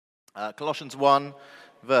Colossians 1,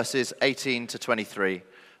 verses 18 to 23,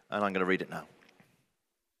 and I'm going to read it now.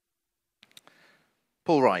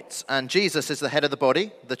 Paul writes, "And Jesus is the head of the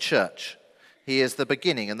body, the church. He is the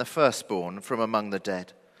beginning and the firstborn from among the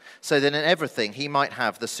dead, so that in everything he might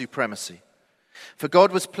have the supremacy. For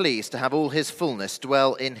God was pleased to have all his fullness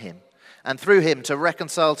dwell in him, and through him to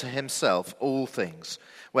reconcile to himself all things,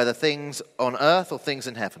 whether things on earth or things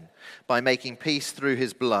in heaven, by making peace through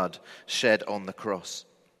his blood shed on the cross.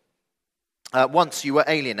 Once you were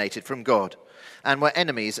alienated from God and were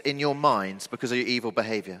enemies in your minds because of your evil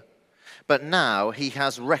behavior. But now he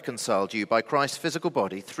has reconciled you by Christ's physical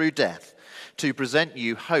body through death to present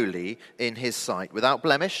you holy in his sight, without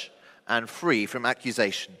blemish and free from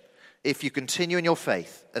accusation, if you continue in your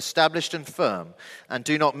faith, established and firm, and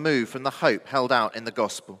do not move from the hope held out in the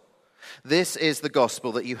gospel. This is the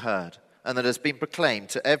gospel that you heard, and that has been proclaimed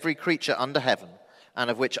to every creature under heaven, and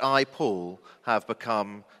of which I, Paul, have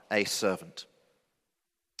become a servant."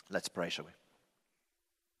 Let's pray, shall we?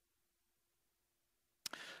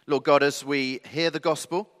 Lord God, as we hear the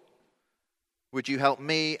gospel, would you help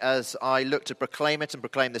me as I look to proclaim it and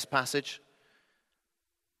proclaim this passage?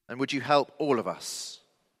 And would you help all of us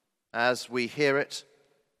as we hear it?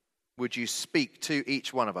 Would you speak to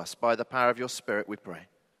each one of us by the power of your Spirit, we pray.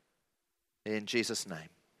 In Jesus' name,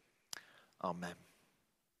 amen.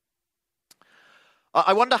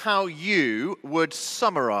 I wonder how you would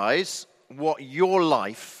summarize what your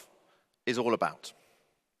life is all about.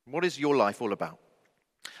 What is your life all about?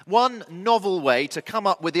 One novel way to come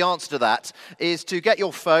up with the answer to that is to get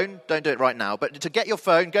your phone, don't do it right now, but to get your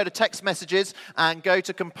phone, go to text messages and go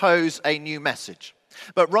to compose a new message.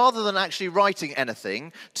 But rather than actually writing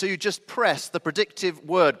anything, to just press the predictive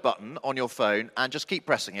word button on your phone and just keep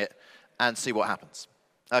pressing it and see what happens.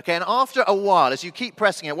 Okay, and after a while, as you keep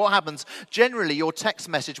pressing it, what happens? Generally, your text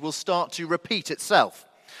message will start to repeat itself.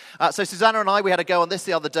 So Susanna and I, we had a go on this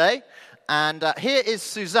the other day, and here is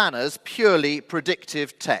Susanna's purely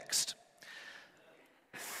predictive text.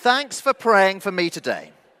 "Thanks for praying for me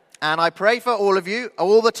today. And I pray for all of you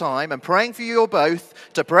all the time, and praying for you all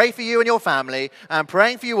both, to pray for you and your family, and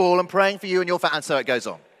praying for you all, and praying for you and your family," and so it goes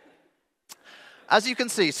on. As you can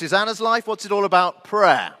see, Susanna's life, what's it all about?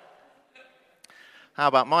 Prayer. How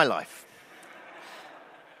about my life?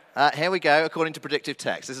 Here we go, according to predictive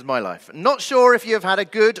text. This is my life. "Not sure if you have had a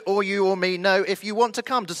good, or you or me know if you want to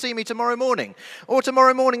come to see me tomorrow morning. Or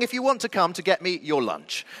tomorrow morning if you want to come to get me your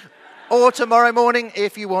lunch. Or tomorrow morning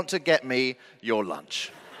if you want to get me your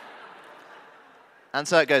lunch." And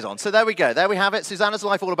so it goes on. So there we go. There we have it. Susanna's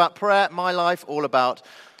life all about prayer. My life all about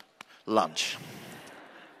lunch.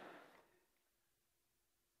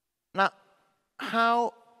 Now,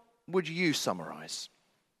 how would you summarize?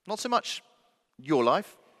 Not so much your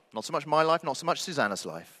life, not so much my life, not so much Susanna's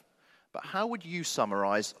life, but how would you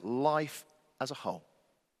summarize life as a whole?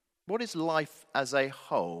 What is life as a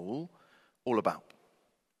whole all about?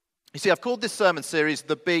 You see, I've called this sermon series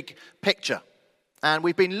The Big Picture. And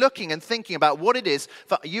we've been looking and thinking about what it is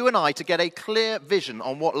for you and I to get a clear vision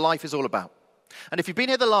on what life is all about. And if you've been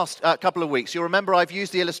here the last couple of weeks, you'll remember I've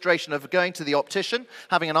used the illustration of going to the optician,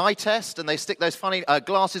 having an eye test, and they stick those funny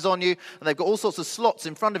glasses on you, and they've got all sorts of slots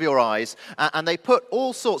in front of your eyes, and they put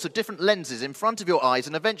all sorts of different lenses in front of your eyes,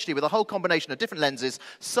 and eventually with a whole combination of different lenses,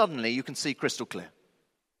 suddenly you can see crystal clear.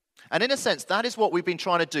 And in a sense, that is what we've been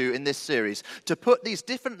trying to do in this series, to put these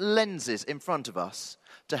different lenses in front of us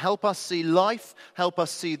to help us see life, help us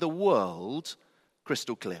see the world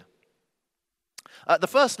crystal clear. The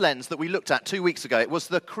first lens that we looked at 2 weeks ago, it was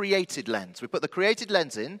the created lens. We put the created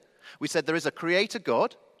lens in. We said there is a creator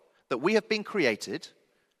God, that we have been created,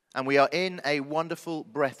 and we are in a wonderful,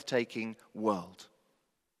 breathtaking world.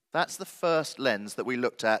 That's the first lens that we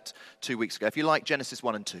looked at 2 weeks ago. If you like, Genesis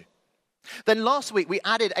 1 and 2. Then last week, we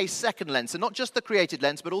added a second lens, so not just the created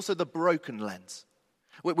lens, but also the broken lens.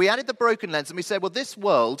 We added the broken lens, and we said, well, this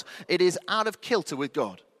world, it is out of kilter with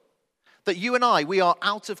God. That you and I, we are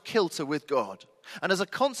out of kilter with God. And as a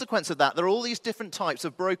consequence of that, there are all these different types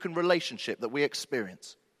of broken relationship that we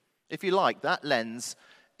experience. If you like, that lens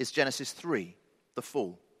is Genesis 3, the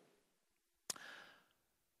fall.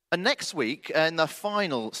 And next week, in the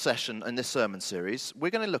final session in this sermon series,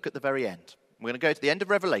 we're going to look at the very end. We're going to go to the end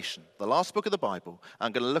of Revelation, the last book of the Bible.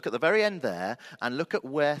 I'm going to look at the very end there and look at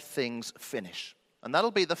where things finish. And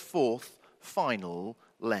that'll be the fourth, final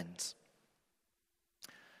lens.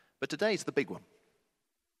 But today's the big one.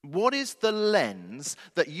 What is the lens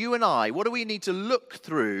that you and I, what do we need to look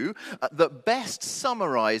through that best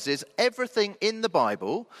summarizes everything in the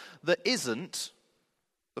Bible that isn't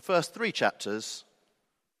the first 3 chapters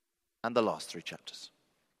and the last 3 chapters?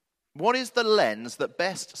 What is the lens that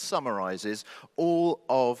best summarizes all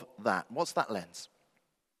of that? What's that lens?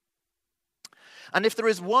 And if there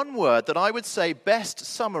is one word that I would say best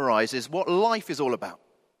summarizes what life is all about,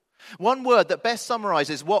 one word that best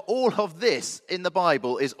summarizes what all of this in the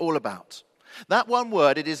Bible is all about, that one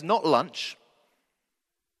word, it is not lunch,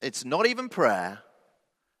 it's not even prayer,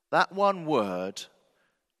 that one word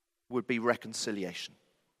would be reconciliation.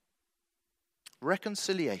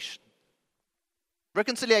 Reconciliation.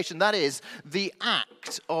 Reconciliation, that is the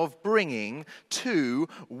act of bringing two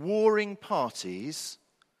warring parties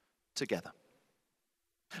together.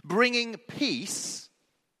 Bringing peace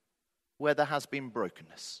where there has been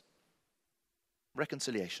brokenness.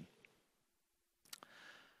 Reconciliation.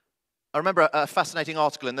 I remember a fascinating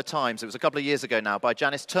article in the Times, it was a couple of years ago now, by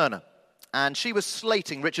Janice Turner. And she was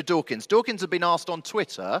slating Richard Dawkins. Dawkins had been asked on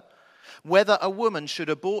Twitter whether a woman should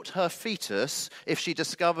abort her fetus if she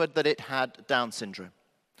discovered that it had Down syndrome.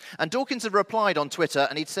 And Dawkins had replied on Twitter,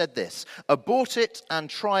 and he'd said this: abort it and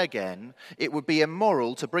try again. It would be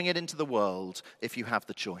immoral to bring it into the world if you have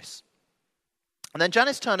the choice. And then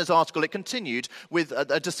Janice Turner's article, it continued with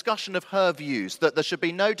a discussion of her views, that there should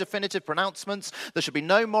be no definitive pronouncements, there should be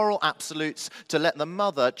no moral absolutes to let the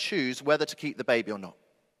mother choose whether to keep the baby or not.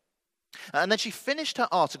 And then she finished her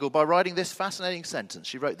article by writing this fascinating sentence.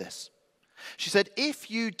 She wrote this. She said,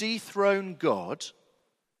 if you dethrone God,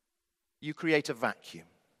 you create a vacuum.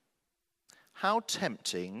 How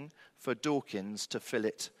tempting for Dawkins to fill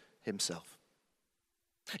it himself.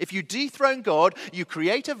 If you dethrone God, you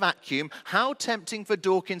create a vacuum. How tempting for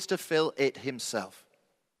Dawkins to fill it himself.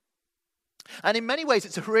 And in many ways,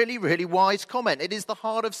 it's a really, really wise comment. It is the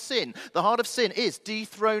heart of sin. The heart of sin is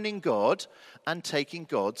dethroning God and taking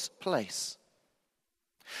God's place.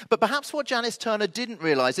 But perhaps what Janice Turner didn't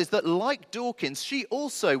realize is that, like Dawkins, she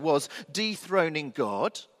also was dethroning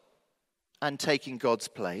God and taking God's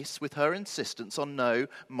place with her insistence on no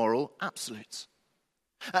moral absolutes.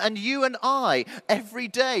 And you and I, every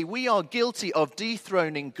day, we are guilty of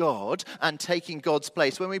dethroning God and taking God's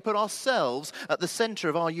place when we put ourselves at the center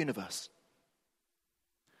of our universe.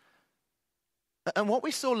 And what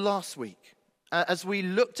we saw last week, as we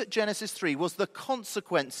looked at Genesis 3, was the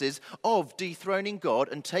consequences of dethroning God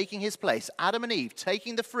and taking his place. Adam and Eve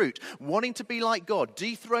taking the fruit, wanting to be like God,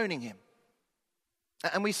 dethroning him.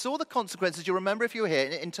 And we saw the consequences, you remember if you were here,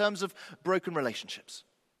 in terms of broken relationships.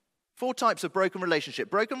 4 types of broken relationship.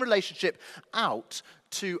 Broken relationship out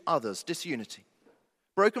to others, disunity.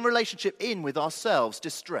 Broken relationship in with ourselves,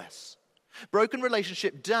 distress. Broken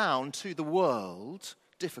relationship down to the world,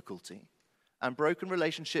 difficulty. And broken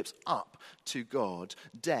relationships up to God,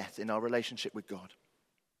 death in our relationship with God.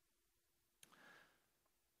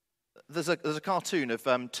 There's a cartoon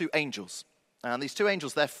of 2 angels. And these 2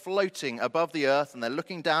 angels, they're floating above the earth and they're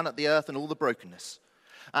looking down at the earth and all the brokenness.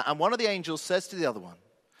 And one of the angels says to the other one,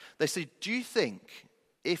 they say, do you think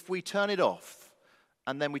if we turn it off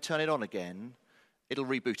and then we turn it on again, it'll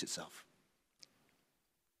reboot itself?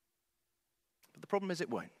 But the problem is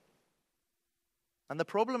it won't. And the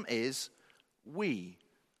problem is we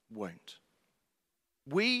won't.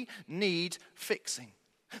 We need fixing.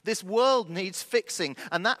 This world needs fixing,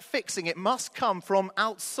 and that fixing, it must come from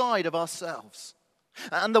outside of ourselves.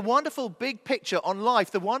 And the wonderful big picture on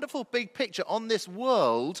life, the wonderful big picture on this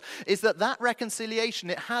world is that reconciliation,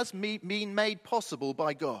 it has been made possible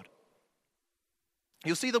by God.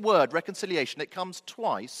 You'll see the word reconciliation, it comes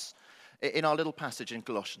twice in our little passage in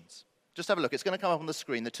Colossians. Just have a look, it's going to come up on the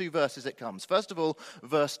screen, the 2 verses it comes. First of all,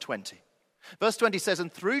 verse 20. Verse 20 says,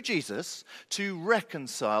 and through Jesus to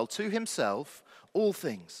reconcile to himself all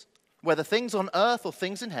things, whether things on earth or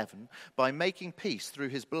things in heaven, by making peace through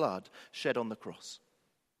his blood shed on the cross.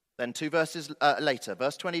 Then 2 verses later,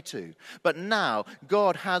 verse 22, but now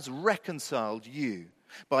God has reconciled you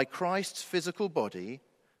by Christ's physical body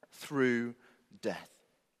through death.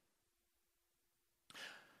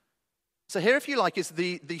 So here, if you like, is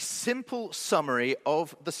the simple summary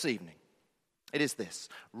of this evening. It is this: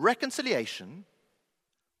 reconciliation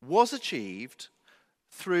was achieved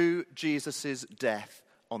through Jesus' death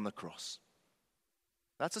on the cross.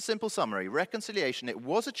 That's a simple summary. Reconciliation, it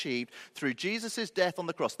was achieved through Jesus' death on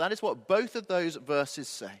the cross. That is what both of those verses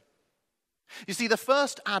say. You see, the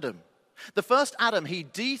first Adam, he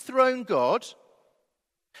dethroned God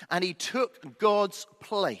and he took God's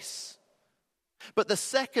place. But the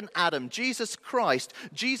second Adam, Jesus Christ,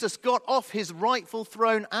 Jesus got off his rightful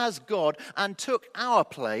throne as God and took our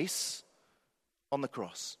place on the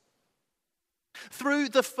cross. Through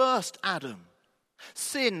the first Adam,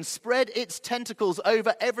 sin spread its tentacles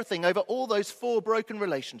over everything, over all those 4 broken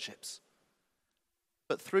relationships.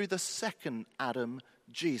 But through the second Adam,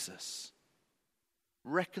 Jesus,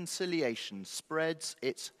 reconciliation spreads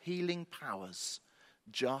its healing powers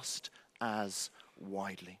just as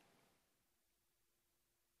widely.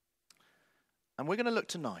 And we're going to look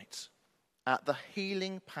tonight at the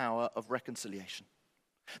healing power of reconciliation.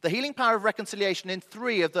 The healing power of reconciliation in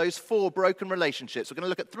 3 of those 4 broken relationships. We're going to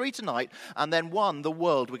look at 3 tonight, and then 1, the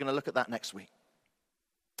world. We're going to look at that next week.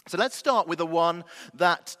 So let's start with the one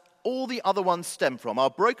that all the other ones stem from, our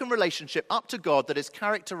broken relationship up to God that is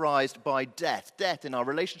characterized by death in our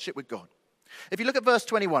relationship with God. If you look at verse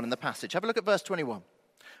 21 in the passage, have a look at verse 21.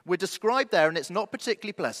 We're described there, and it's not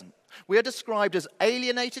particularly pleasant. We are described as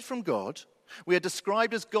alienated from God. We are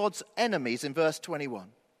described as God's enemies in verse 21.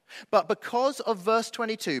 But because of verse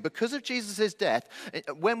 22, because of Jesus' death,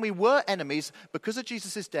 when we were enemies, because of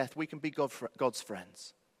Jesus' death, we can be God's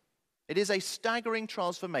friends. It is a staggering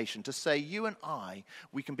transformation to say you and I,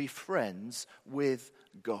 we can be friends with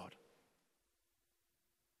God.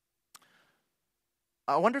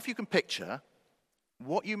 I wonder if you can picture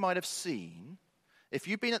what you might have seen if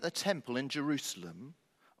you'd been at the temple in Jerusalem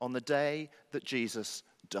on the day that Jesus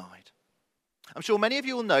died. I'm sure many of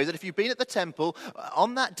you will know that if you've been at the temple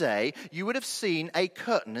on that day, you would have seen a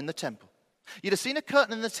curtain in the temple. You'd have seen a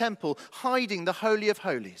curtain in the temple hiding the Holy of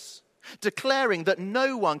Holies, declaring that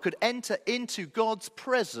no one could enter into God's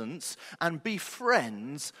presence and be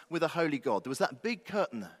friends with a holy God. There was that big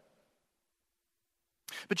curtain there.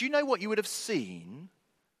 But do you know what you would have seen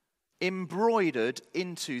embroidered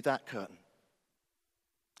into that curtain?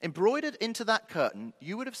 Embroidered into that curtain,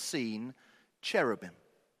 you would have seen cherubim,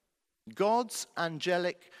 God's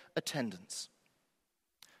angelic attendants.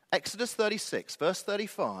 Exodus 36, verse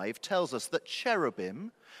 35, tells us that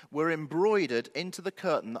cherubim were embroidered into the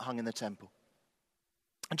curtain that hung in the temple.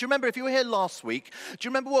 And do you remember, if you were here last week, do you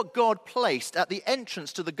remember what God placed at the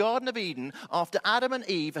entrance to the Garden of Eden after Adam and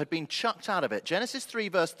Eve had been chucked out of it? Genesis 3,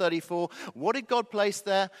 verse 34, what did God place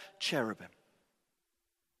there? Cherubim.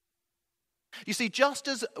 You see, just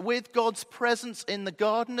as with God's presence in the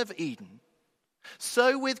Garden of Eden,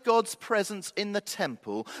 so with God's presence in the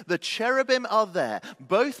temple, the cherubim are there.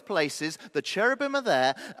 Both places, the cherubim are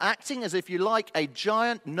there, acting as, if you like, a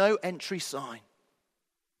giant no-entry sign.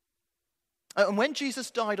 And when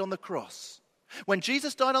Jesus died on the cross,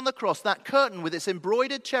 that curtain with its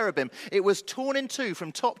embroidered cherubim, it was torn in 2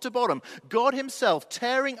 from top to bottom. God himself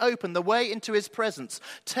tearing open the way into his presence,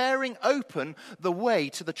 tearing open the way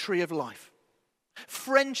to the tree of life.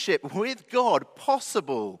 Friendship with God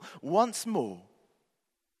possible once more,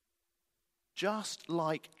 just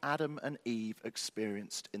like Adam and Eve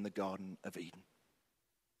experienced in the Garden of Eden.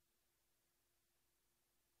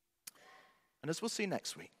 And as we'll see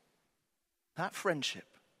next week, that friendship,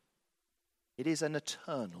 it is an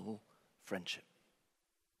eternal friendship.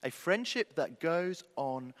 A friendship that goes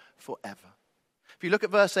on forever. If you look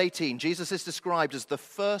at verse 18, Jesus is described as the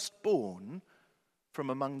firstborn from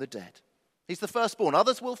among the dead. He's the firstborn.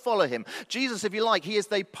 Others will follow him. Jesus, if you like, he is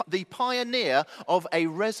the pioneer of a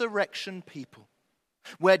resurrection people,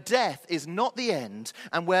 where death is not the end,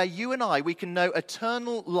 and where you and I, we can know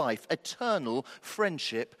eternal life, eternal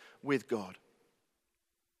friendship with God.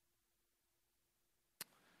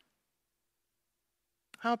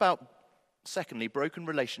 How about, secondly, broken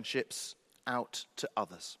relationships out to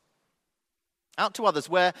others? Out to others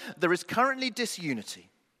where there is currently disunity.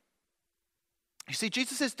 You see,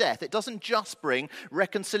 Jesus' death, it doesn't just bring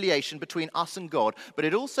reconciliation between us and God, but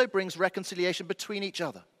it also brings reconciliation between each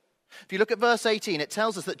other. If you look at verse 18, it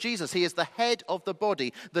tells us that Jesus, he is the head of the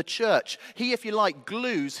body, the church. He, if you like,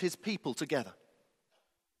 glues his people together.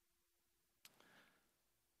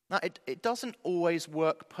 Now, it doesn't always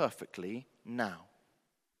work perfectly now.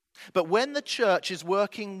 But when the church is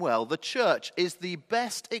working well, the church is the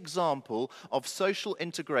best example of social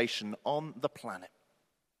integration on the planet.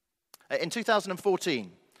 In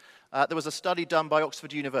 2014, there was a study done by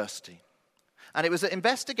Oxford University, and it was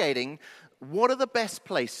investigating what are the best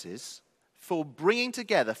places for bringing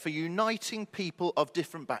together, for uniting people of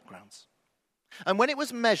different backgrounds. And when it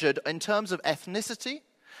was measured in terms of ethnicity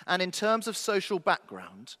and in terms of social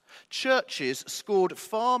background, churches scored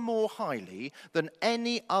far more highly than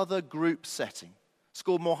any other group setting.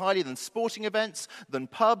 Scored more highly than sporting events, than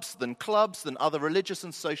pubs, than clubs, than other religious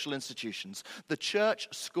and social institutions. The church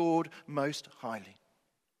scored most highly.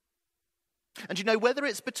 And you know, whether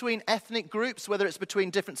it's between ethnic groups, whether it's between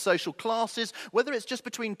different social classes, whether it's just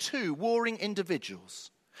between 2 warring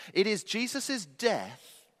individuals, it is Jesus'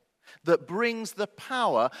 death that brings the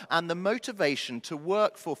power and the motivation to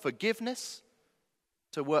work for forgiveness,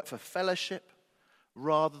 to work for fellowship,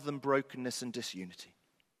 rather than brokenness and disunity.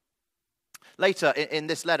 Later in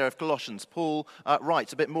this letter of Colossians, Paul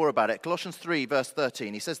writes a bit more about it. Colossians 3, verse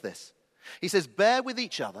 13, he says this: He says, bear with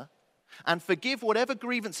each other and forgive whatever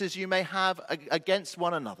grievances you may have against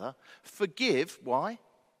one another. Forgive, why?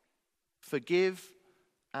 Forgive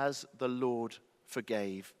as the Lord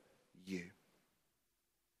forgave you.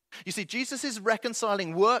 You see, Jesus'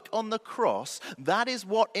 reconciling work on the cross, that is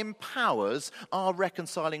what empowers our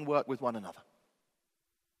reconciling work with one another.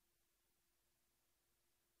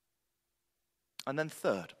 And then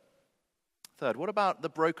third, what about the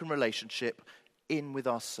broken relationship in with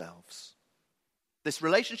ourselves? This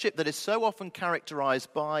relationship that is so often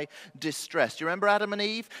characterized by distress. Do you remember Adam and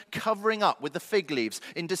Eve covering up with the fig leaves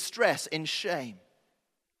in distress, in shame?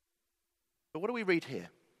 But what do we read here?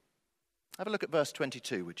 Have a look at verse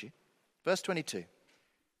 22, would you? Verse 22.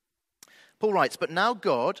 Paul writes, "But now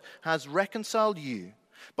God has reconciled you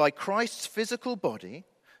by Christ's physical body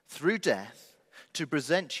through death to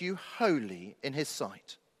present you holy in his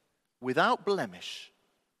sight, without blemish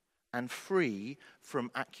and free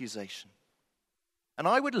from accusation." And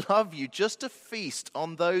I would love you just to feast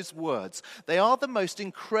on those words. They are the most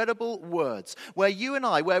incredible words, where you and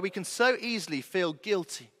I, where we can so easily feel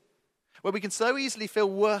guilty, where we can so easily feel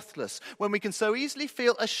worthless, when we can so easily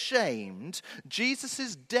feel ashamed,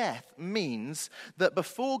 Jesus' death means that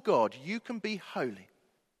before God you can be holy.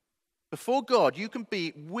 Before God you can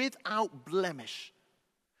be without blemish.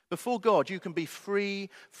 Before God you can be free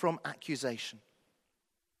from accusation.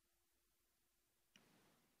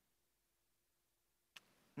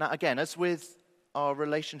 Now again, as with our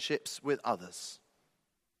relationships with others,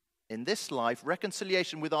 in this life,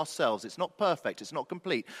 reconciliation with ourselves, it's not perfect, it's not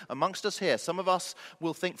complete. Amongst us here, some of us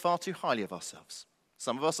will think far too highly of ourselves.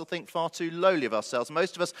 Some of us will think far too lowly of ourselves.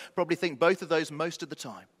 Most of us probably think both of those most of the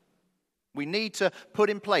time. We need to put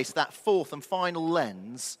in place that fourth and final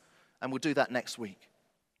lens, and we'll do that next week.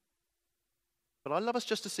 But I'd love us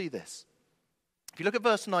just to see this. If you look at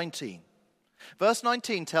verse 19, verse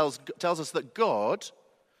 19 tells us that God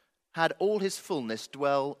had all his fullness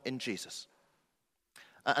dwell in Jesus.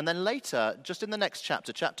 And then later, just in the next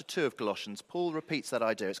chapter, chapter 2 of Colossians, Paul repeats that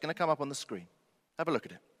idea. It's going to come up on the screen. Have a look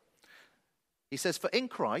at it. He says, "For in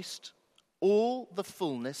Christ, all the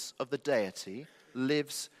fullness of the deity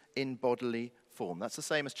lives in bodily form." That's the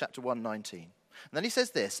same as chapter 1:19. And then he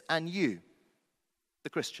says this, "And you, the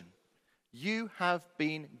Christian, you have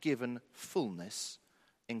been given fullness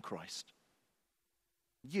in Christ."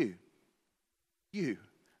 You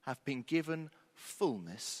have been given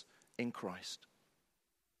fullness in Christ.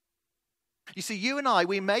 You see, you and I,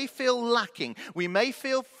 we may feel lacking. We may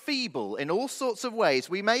feel feeble in all sorts of ways.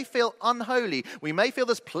 We may feel unholy. We may feel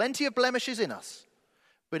there's plenty of blemishes in us.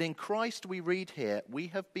 But in Christ, we read here, we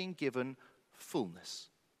have been given fullness.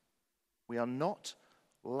 We are not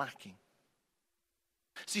lacking.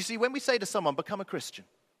 So you see, when we say to someone, become a Christian,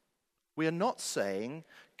 we are not saying,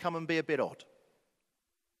 come and be a bit odd.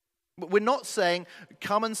 We're not saying,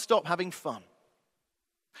 come and stop having fun.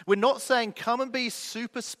 We're not saying, come and be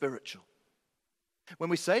super spiritual. When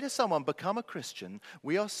we say to someone, become a Christian,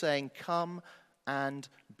 we are saying, come and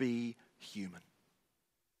be human.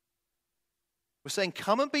 We're saying,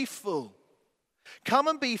 come and be full. Come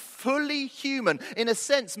and be fully human, in a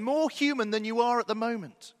sense, more human than you are at the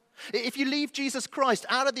moment. If you leave Jesus Christ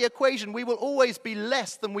out of the equation, we will always be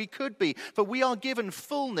less than we could be, for we are given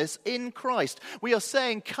fullness in Christ. We are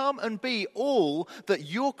saying, come and be all that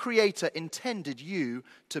your Creator intended you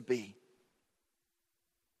to be.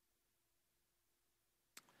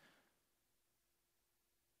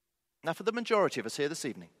 Now, for the majority of us here this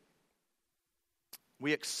evening,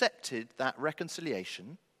 we accepted that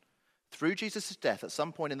reconciliation through Jesus' death at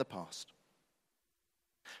some point in the past.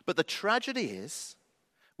 But the tragedy is,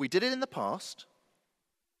 we did it in the past,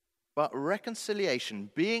 but reconciliation,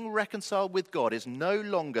 being reconciled with God, is no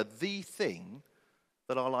longer the thing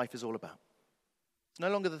that our life is all about. It's no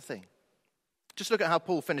longer the thing. Just look at how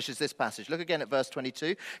Paul finishes this passage. Look again at verse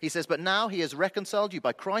 22. He says, "But now he has reconciled you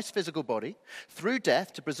by Christ's physical body through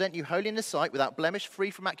death to present you holy in his sight, without blemish,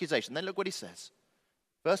 free from accusation." Then look what he says.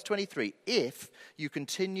 Verse 23, "If you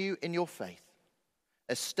continue in your faith,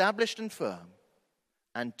 established and firm,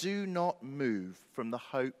 and do not move from the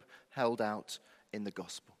hope held out in the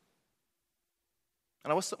gospel."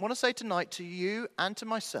 And I want to say tonight to you and to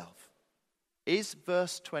myself, is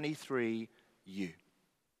verse 23 you?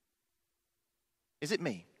 Is it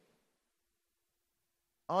me?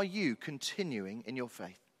 Are you continuing in your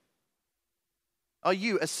faith? Are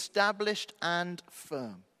you established and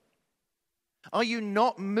firm? Are you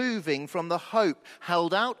not moving from the hope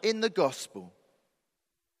held out in the gospel?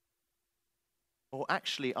 Or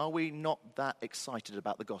actually, are we not that excited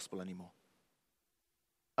about the gospel anymore?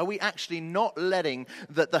 Are we actually not letting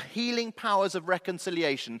the healing powers of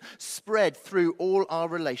reconciliation spread through all our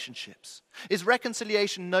relationships? Is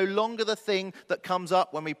reconciliation no longer the thing that comes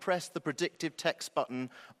up when we press the predictive text button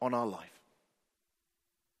on our life?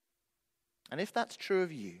 And if that's true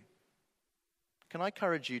of you, can I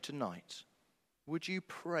encourage you tonight, would you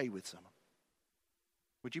pray with someone?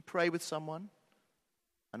 Would you pray with someone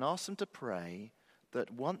and ask them to pray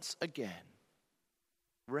that once again,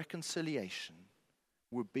 reconciliation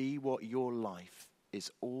would be what your life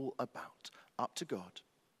is all about, up to God,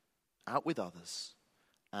 out with others,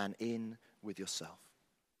 and in with yourself.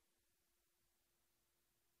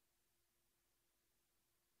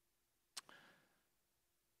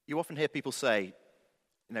 You often hear people say,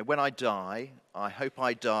 when I die, I hope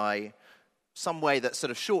I die some way that's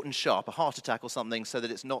sort of short and sharp, a heart attack or something, so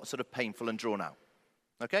that it's not sort of painful and drawn out.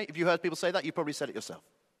 Okay? If you heard people say that, you probably said it yourself.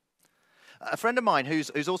 A friend of mine who's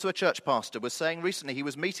also a church pastor was saying recently he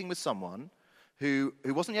was meeting with someone who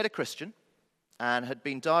wasn't yet a Christian and had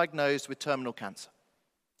been diagnosed with terminal cancer.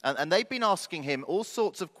 And they'd been asking him all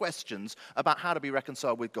sorts of questions about how to be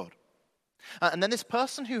reconciled with God. And then this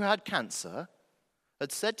person who had cancer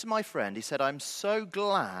had said to my friend, he said, "I'm so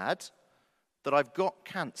glad that I've got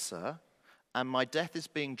cancer and my death is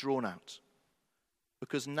being drawn out,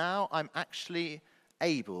 because now I'm actually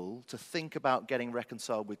able to think about getting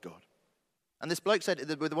reconciled with God." And this bloke said,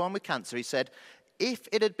 with the one with cancer, he said, "If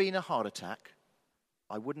it had been a heart attack,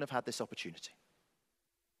 I wouldn't have had this opportunity."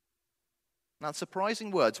 Now,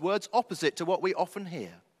 surprising words opposite to what we often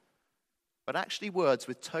hear, but actually words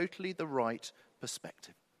with totally the right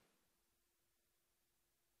perspective.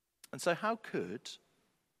 And so how could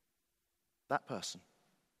that person,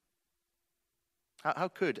 how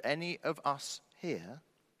could any of us here,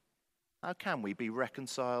 how can we be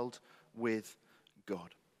reconciled with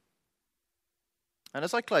God? And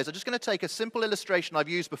as I close, I'm just going to take a simple illustration I've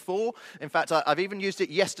used before. In fact, I've even used it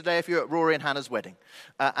yesterday if you're at Rory and Hannah's wedding.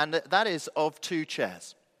 And that is of two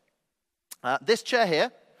chairs. This chair here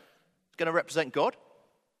is going to represent God.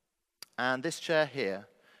 And this chair here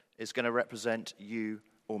is going to represent you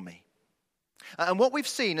or me. And what we've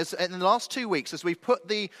seen is in the last 2 weeks, as we've put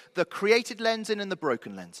the created lens in and the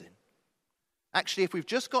broken lens in, actually, if we've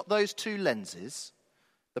just got those two lenses,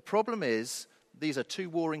 the problem is these are two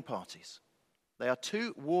warring parties. They are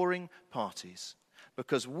two warring parties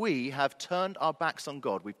because we have turned our backs on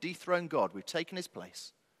God. We've dethroned God. We've taken his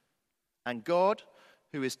place. And God,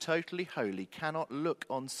 who is totally holy, cannot look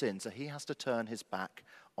on sin, so he has to turn his back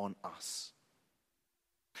on us.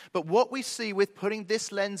 But what we see with putting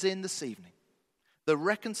this lens in this evening, the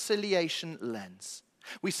reconciliation lens,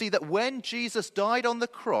 we see that when Jesus died on the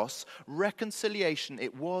cross, reconciliation,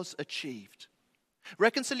 it was achieved.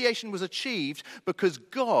 Reconciliation was achieved because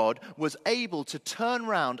God was able to turn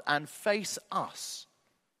around and face us.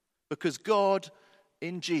 Because God,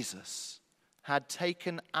 in Jesus, had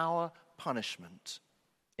taken our punishment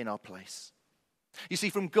in our place. You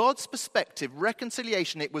see, from God's perspective,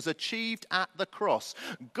 reconciliation, it was achieved at the cross.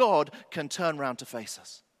 God can turn around to face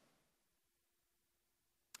us.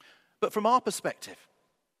 But from our perspective,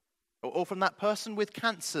 or from that person with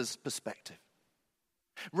cancer's perspective,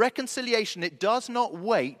 reconciliation, it does not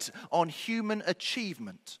wait on human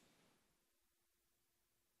achievement,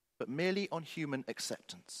 but merely on human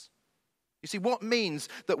acceptance. You see, what means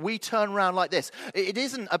that we turn around like this? It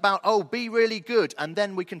isn't about, be really good, and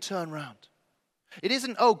then we can turn around. It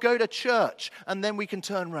isn't, go to church, and then we can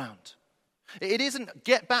turn around. It isn't,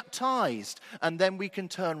 get baptized, and then we can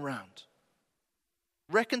turn around.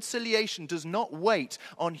 Reconciliation does not wait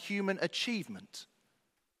on human achievement.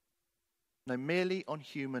 No, merely on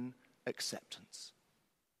human acceptance.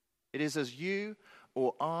 It is as you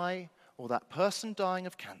or I or that person dying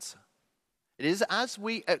of cancer. It is as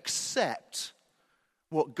we accept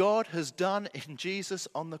what God has done in Jesus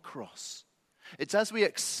on the cross. It's as we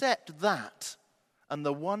accept that and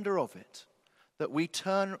the wonder of it that we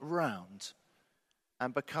turn round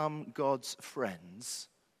and become God's friends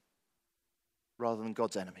rather than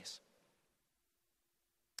God's enemies.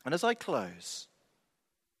 And as I close,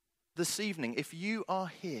 this evening, if you are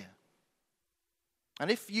here, and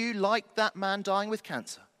if you, like that man dying with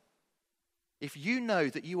cancer, if you know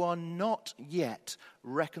that you are not yet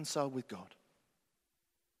reconciled with God,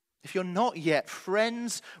 if you're not yet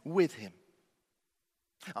friends with him,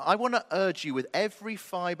 I want to urge you with every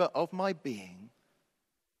fiber of my being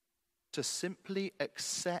to simply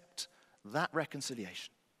accept that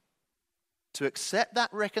reconciliation. To accept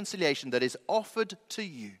that reconciliation that is offered to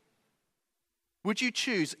you. Would you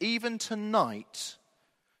choose, even tonight,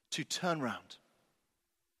 to turn round?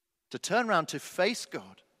 To turn round, to face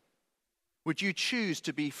God, Would you choose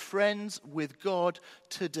to be friends with God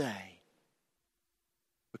today?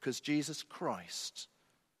 Because Jesus Christ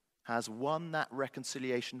has won that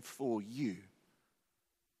reconciliation for you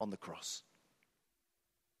on the cross.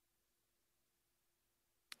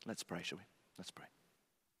 Let's pray, shall we? Let's pray.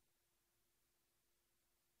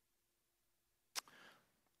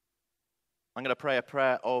 I'm going to pray a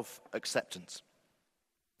prayer of acceptance.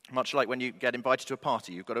 Much like when you get invited to a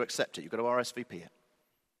party, you've got to accept it. You've got to RSVP it.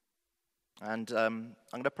 And I'm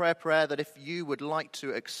going to pray a prayer that if you would like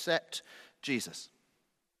to accept Jesus,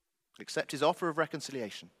 accept his offer of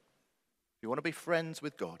reconciliation, if you want to be friends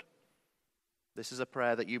with God, this is a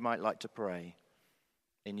prayer that you might like to pray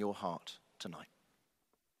in your heart tonight.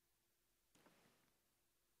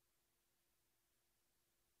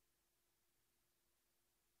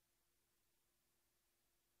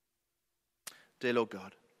 Dear Lord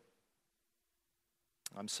God,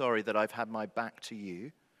 I'm sorry that I've had my back to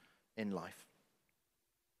you in life.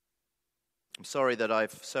 I'm sorry that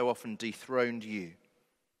I've so often dethroned you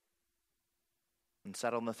and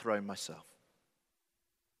sat on the throne myself.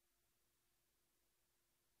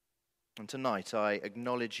 And tonight I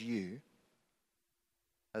acknowledge you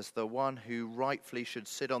as the one who rightfully should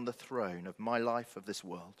sit on the throne of my life, of this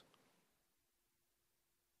world.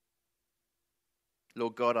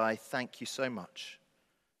 Lord God, I thank you so much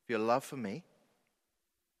for your love for me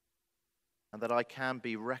and that I can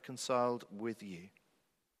be reconciled with you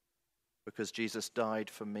because Jesus died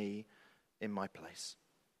for me in my place.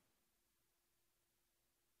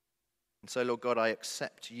 And so, Lord God, I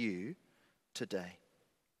accept you today.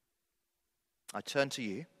 I turn to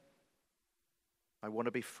you. I want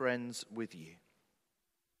to be friends with you.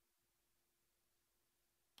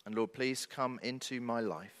 And Lord, please come into my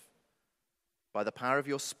life by the power of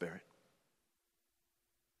your Spirit.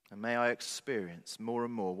 And may I experience more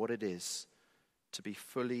and more what it is to be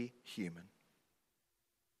fully human,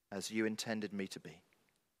 as you intended me to be.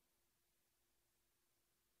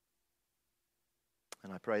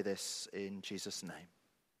 And I pray this in Jesus' name.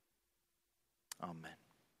 Amen.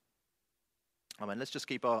 Amen. Let's just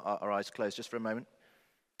keep our eyes closed just for a moment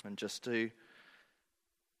and just to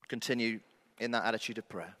continue in that attitude of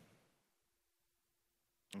prayer.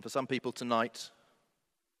 And for some people tonight,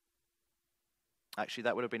 actually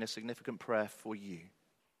that would have been a significant prayer for you.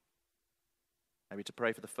 Maybe to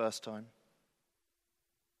pray for the first time.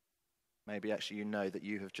 Maybe actually you know that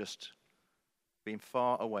you have just been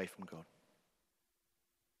far away from God.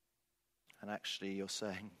 And actually you're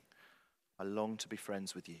saying, I long to be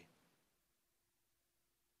friends with you.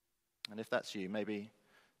 And if that's you, maybe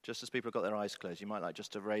just as people have got their eyes closed, you might like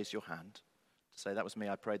just to raise your hand to say, that was me,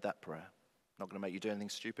 I prayed that prayer. I'm not going to make you do anything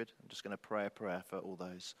stupid. I'm just going to pray a prayer for all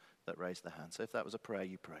those that raised their hand. So if that was a prayer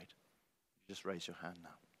you prayed, you just raise your hand now.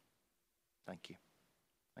 Thank you.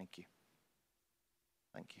 Thank you.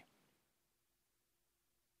 Thank you.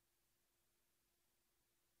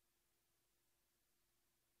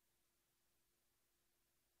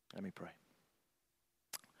 Let me pray.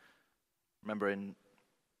 Remember in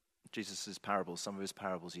Jesus' parables, some of his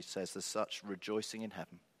parables, he says there's such rejoicing in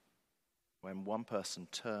heaven when one person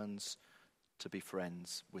turns to be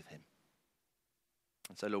friends with him.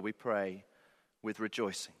 And so, Lord, we pray with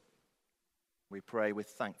rejoicing. We pray with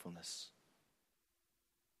thankfulness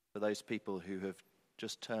for those people who have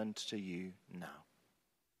just turned to you now,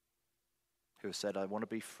 who have said, I want to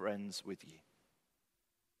be friends with you.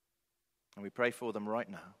 And we pray for them right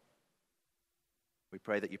now. We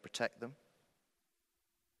pray that you protect them.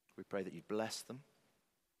 We pray that you bless them.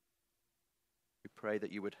 We pray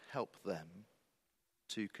that you would help them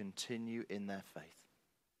to continue in their faith,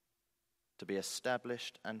 to be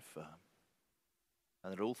established and firm,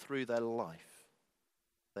 and that all through their life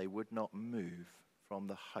they would not move from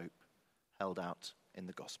the hope held out in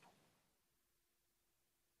the gospel.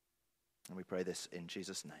 And we pray this in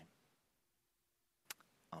Jesus' name.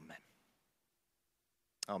 Amen.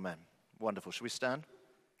 Amen. Wonderful. Shall we stand?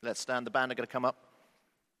 Let's stand. The band are going to come up.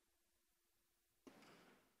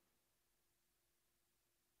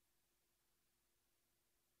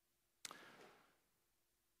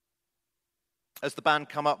 As the band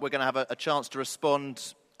come up, we're going to have a chance to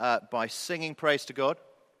respond by singing praise to God.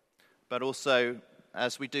 But also,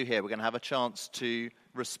 as we do here, we're going to have a chance to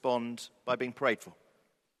respond by being prayed for.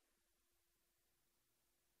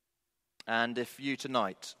 And if you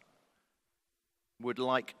tonight would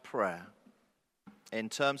like prayer in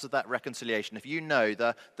terms of that reconciliation, if you know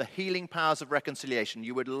the healing powers of reconciliation,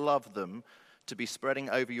 you would love them to be spreading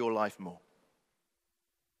over your life more.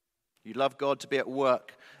 You'd love God to be at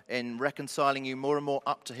work in reconciling you more and more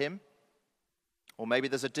up to him, Or maybe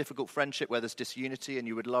there's a difficult friendship where there's disunity and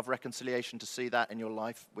you would love reconciliation to see that in your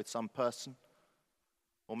life with some person.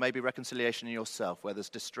 Or maybe reconciliation in yourself where there's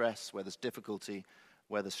distress, where there's difficulty,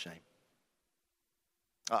 where there's shame.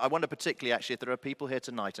 I wonder particularly actually if there are people here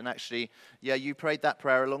tonight and actually, yeah, you prayed that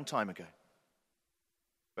prayer a long time ago.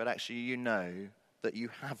 But actually you know that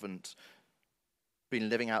you haven't been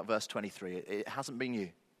living out verse 23. It hasn't been you.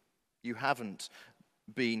 You haven't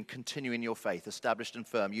been continuing your faith, established and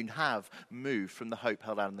firm. You have moved from the hope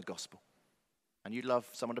held out in the gospel. And you'd love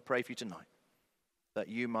someone to pray for you tonight, that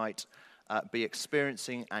you might be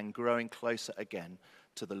experiencing and growing closer again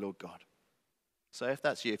to the Lord God. So if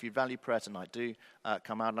that's you, if you value prayer tonight, do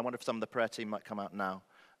come out. And I wonder if some of the prayer team might come out now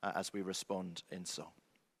as we respond in song.